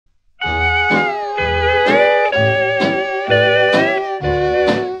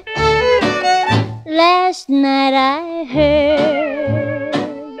Last night I heard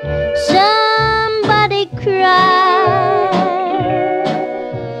somebody cry.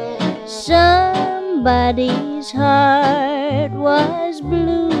 Somebody's heart was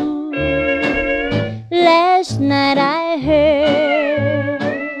blue. Last night I heard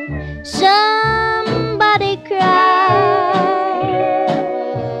somebody cry,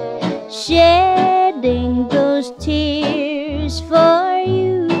 shedding those tears for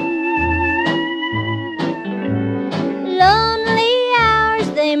you. Lonely hours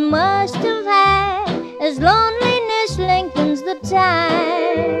they must have had, as loneliness lengthens the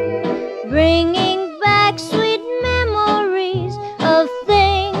time, bringing back sweet memories of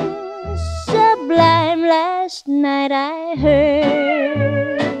things sublime. Last night I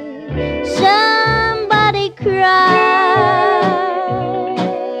heard somebody cry,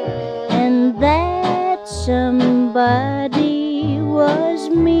 and that somebody was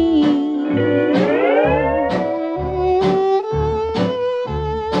me.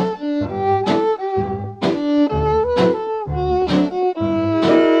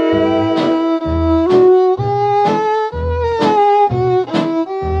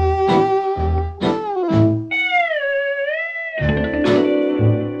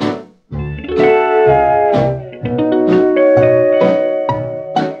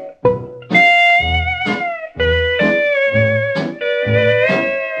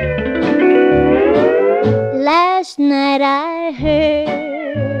 Last night I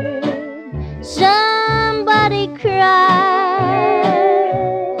heard somebody cry.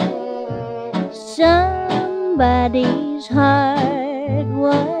 Somebody's heart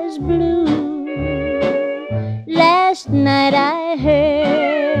was blue. Last night I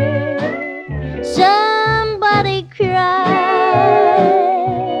heard somebody cry,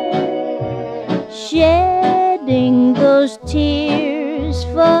 shedding those tears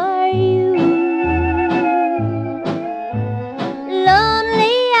for you.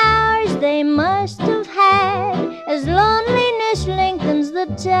 Lonely hours they must have had, as loneliness lengthens the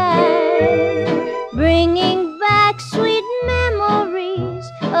time, bringing back sweet memories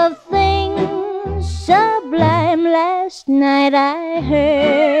of things sublime. Last night I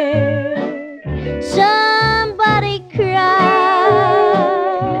heard